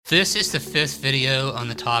This is the fifth video on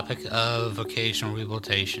the topic of vocational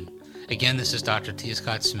rehabilitation. Again, this is Dr. T.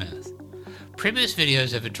 Scott Smith. Previous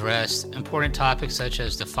videos have addressed important topics such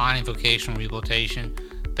as defining vocational rehabilitation,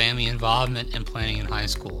 family involvement, and planning in high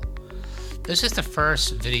school. This is the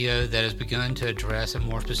first video that has begun to address a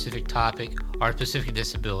more specific topic or a specific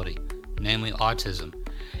disability, namely autism.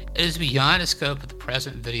 It is beyond the scope of the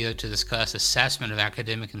present video to discuss assessment of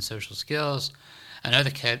academic and social skills and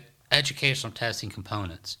other educational testing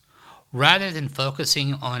components. Rather than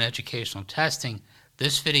focusing on educational testing,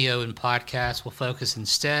 this video and podcast will focus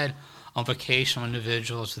instead on vocational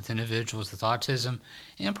individuals with autism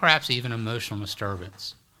and perhaps even emotional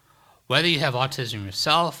disturbance. Whether you have autism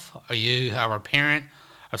yourself or you are a parent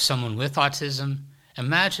of someone with autism,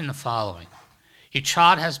 imagine the following. Your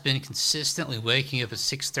child has been consistently waking up at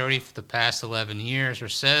 6:30 for the past 11 years or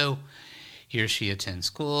so. He or she attends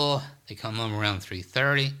school. They come home around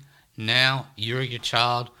 3:30. Now, your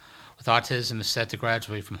child with autism is set to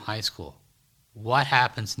graduate from high school. What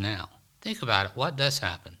happens now? Think about it. What does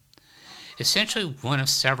happen? Essentially, one of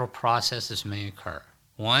several processes may occur.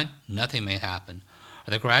 One, nothing may happen,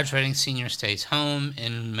 or the graduating senior stays home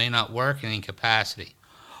and may not work in any capacity.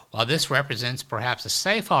 While this represents perhaps a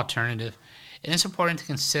safe alternative, it is important to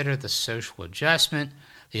consider the social adjustment,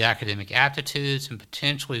 the academic aptitudes, and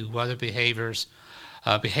potentially whether behavioral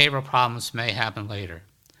problems may happen later.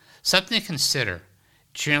 Something to consider.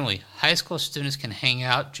 Generally, high school students can hang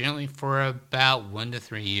out generally for about 1 to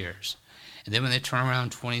 3 years. And then when they turn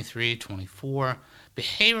around 23, 24,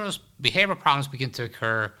 behavioral problems begin to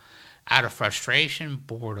occur out of frustration,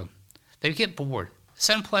 boredom. They get bored. It's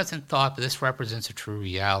an unpleasant thought, but this represents a true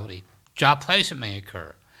reality. Job placement may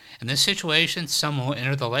occur. In this situation, someone will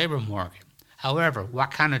enter the labor market. However,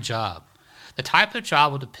 what kind of job? The type of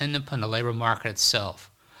job will depend upon the labor market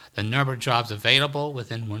itself, the number of jobs available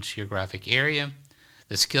within one's geographic area,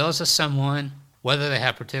 the skills of someone, whether they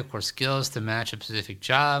have particular skills to match a specific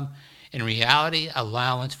job, in reality,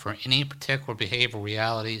 allowance for any particular behavioral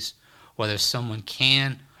realities, whether someone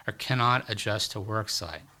can or cannot adjust to work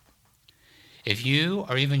site. If you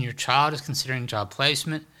or even your child is considering job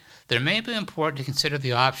placement, then it may be important to consider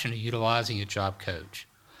the option of utilizing a job coach.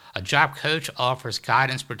 A job coach offers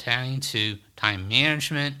guidance pertaining to time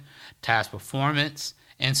management, task performance,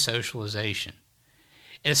 and socialization.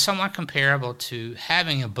 It is somewhat comparable to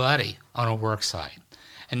having a buddy on a work site,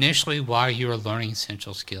 initially while you are learning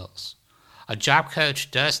essential skills. A job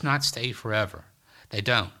coach does not stay forever. They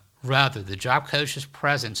don't. Rather, the job coach's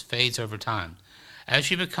presence fades over time.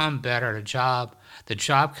 As you become better at a job, the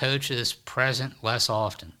job coach is present less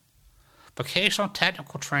often. Vocational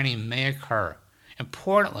technical training may occur.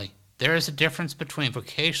 Importantly, there is a difference between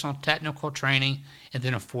vocational technical training and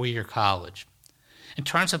then a 4-year college. In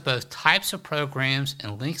terms of both types of programs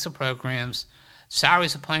and lengths of programs,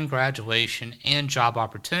 salaries upon graduation, and job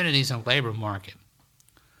opportunities in the labor market.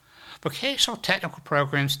 Vocational technical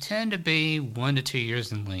programs tend to be 1 to 2 years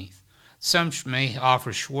in length. Some may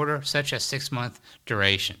offer shorter, such as 6-month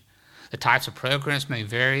duration. The types of programs may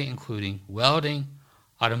vary, including welding,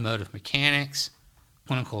 automotive mechanics,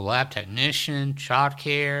 clinical lab technician, child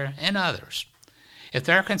care, and others. If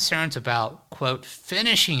there are concerns about, quote,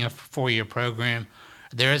 finishing a 4-year program,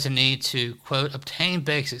 there is a need to, quote, obtain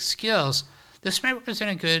basic skills, this may represent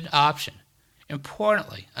a good option.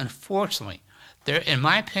 Importantly, unfortunately, in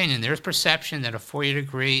my opinion, there is perception that a 4-year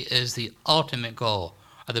degree is the ultimate goal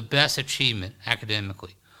or the best achievement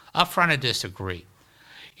academically. Upfront, I disagree.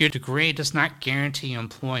 Your degree does not guarantee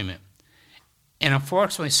employment. And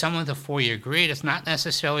unfortunately, someone with a 4-year degree does not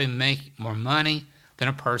necessarily make more money than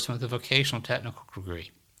a person with a vocational technical degree.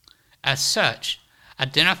 As such,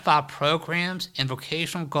 identify programs and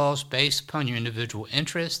vocational goals based upon your individual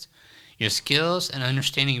interests, your skills, and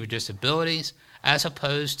understanding of your disabilities, as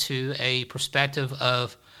opposed to a perspective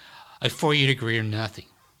of a 4-year degree or nothing.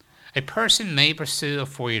 A person may pursue a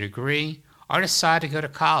 4-year degree or decide to go to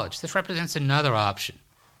college. This represents another option.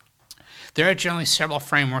 There are generally several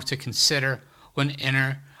frameworks to consider when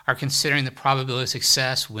considering the probability of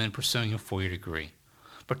success when pursuing a 4-year degree,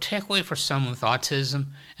 particularly for someone with autism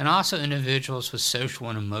and also individuals with social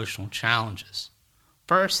and emotional challenges.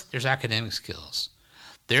 First, there's academic skills.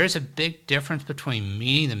 There is a big difference between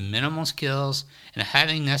meeting the minimal skills and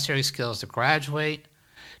having necessary skills to graduate.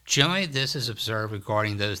 Generally, this is observed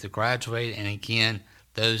regarding those that graduate and, again,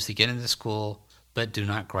 those that get into school but do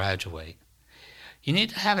not graduate. You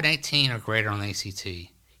need to have an 18 or greater on the ACT.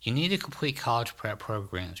 You need to complete college prep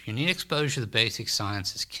programs. You need exposure to the basic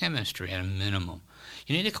sciences, chemistry at a minimum.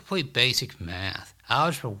 You need to complete basic math,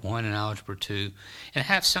 Algebra 1 and Algebra 2, and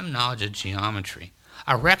have some knowledge of geometry.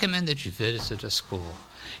 I recommend that you visit a school.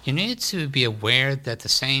 You need to be aware that the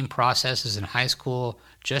same processes in high school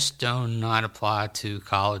just do not apply to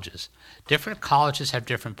colleges. Different colleges have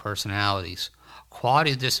different personalities,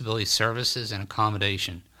 quality of disability services, and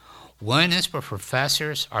accommodation. Willingness for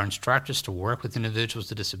professors or instructors to work with individuals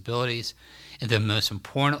with disabilities, and then most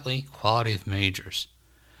importantly, quality of majors.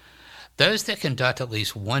 Those that conduct at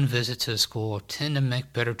least one visit to a school tend to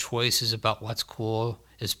make better choices about what school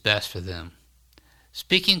is best for them.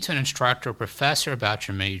 Speaking to an instructor or professor about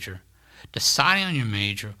your major, deciding on your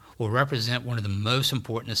major will represent one of the most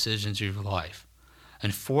important decisions of your life.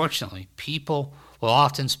 Unfortunately, people will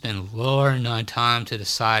often spend lower than time to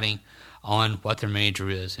deciding on what their major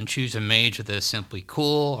is and choose a major that is simply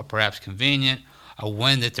cool or perhaps convenient or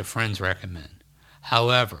one that their friends recommend.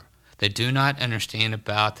 However, they do not understand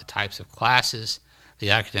about the types of classes, the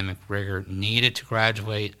academic rigor needed to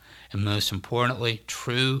graduate, and most importantly,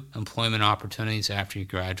 true employment opportunities after you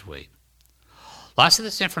graduate. Lots of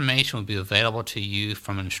this information will be available to you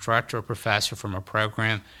from an instructor or professor from a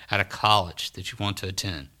program at a college that you want to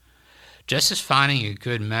attend. Just as finding a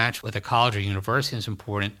good match with a college or university is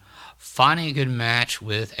important, finding a good match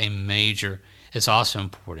with a major is also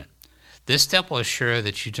important. This step will assure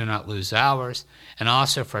that you do not lose hours, and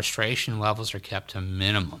also frustration levels are kept to a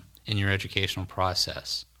minimum in your educational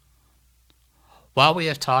process. While we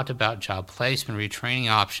have talked about job placement and retraining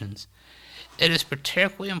options, it is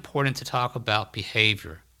particularly important to talk about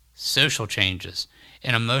behavior, social changes,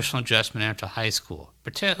 and emotional adjustment after high school,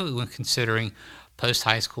 particularly when considering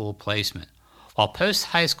post-high school placement. While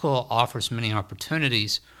post-high school offers many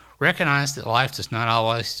opportunities, recognize that life does not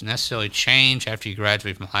always necessarily change after you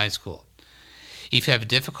graduate from high school. If you have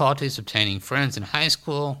difficulties obtaining friends in high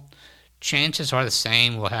school, chances are the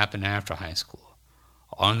same will happen after high school.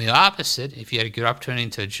 On the opposite, if you had a good opportunity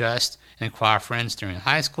to adjust and acquire friends during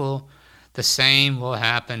high school, the same will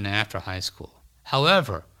happen after high school.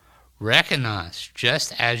 However, recognize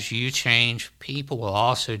just as you change, people will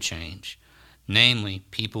also change. Namely,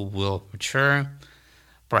 people will mature,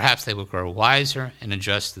 perhaps they will grow wiser and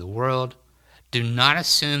adjust to the world. Do not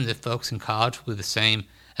assume that folks in college will be the same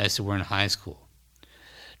as they were in high school.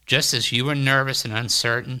 Just as you were nervous and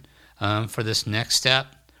uncertain for this next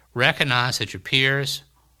step, recognize that your peers,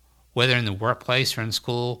 whether in the workplace or in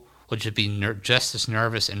school, will just be just as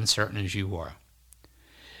nervous and uncertain as you are.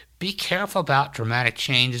 Be careful about dramatic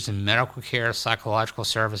changes in medical care, psychological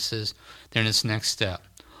services during this next step.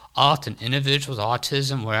 Often, individuals with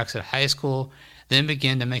autism will exit high school, then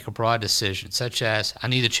begin to make a broad decision, such as, I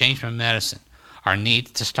need to change my medicine, or I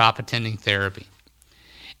need to stop attending therapy.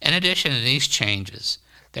 In addition to these changes,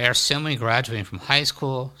 they are simply graduating from high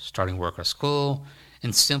school, starting work or school,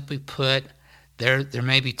 and simply put, there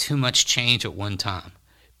may be too much change at one time.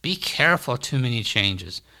 Be careful of too many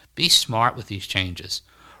changes. Be smart with these changes.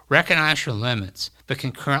 Recognize your limits, but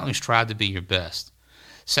concurrently strive to be your best.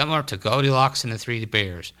 Similar to Goldilocks and the Three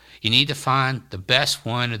Bears, you need to find the best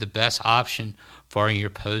one or the best option for your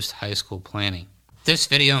post-high school planning. This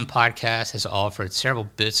video and podcast has offered several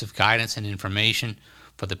bits of guidance and information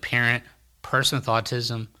for the parent, person with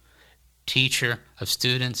autism, teacher of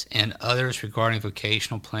students, and others regarding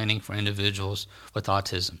vocational planning for individuals with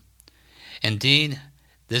autism. Indeed,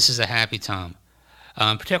 this is a happy time,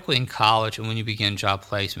 particularly in college and when you begin job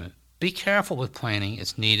placement. Be careful with planning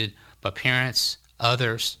as needed by parents,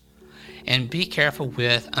 others, and be careful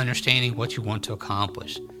with understanding what you want to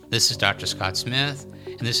accomplish. This is Dr. Scott Smith,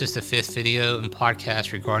 and this is the 5th video and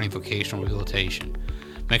podcast regarding vocational rehabilitation.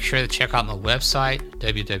 Make sure to check out my website,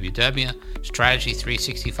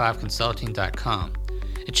 www.strategy365consulting.com,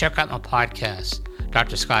 and check out my podcast,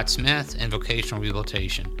 Dr. Scott Smith and Vocational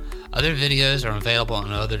Rehabilitation. Other videos are available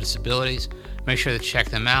on other disabilities. Make sure to check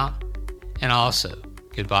them out. And also,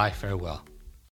 goodbye, farewell.